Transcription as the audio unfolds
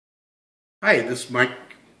Hi, this is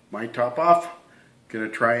MyTopOff. Gonna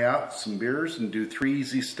try out some beers and do 3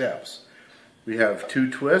 easy steps. We have 2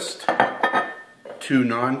 twist, 2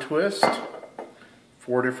 non-twist,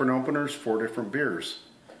 4 different openers, 4 different beers.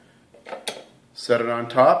 Set it on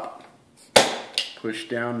top, push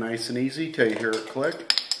down nice and easy till you hear it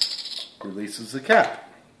click, releases the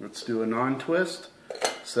cap. Let's do a non-twist,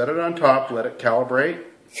 set it on top, let it calibrate,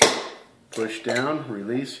 push down,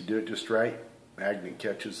 release, you do it just right, magnet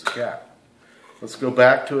catches the cap. Let's go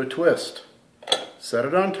back to a twist. Set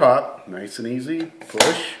it on top, nice and easy,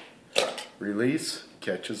 push, release,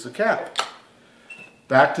 catches the cap.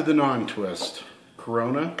 Back to the non-twist.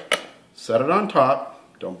 Corona, set it on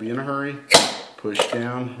top, don't be in a hurry, push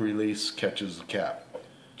down, release, catches the cap.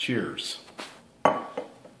 Cheers.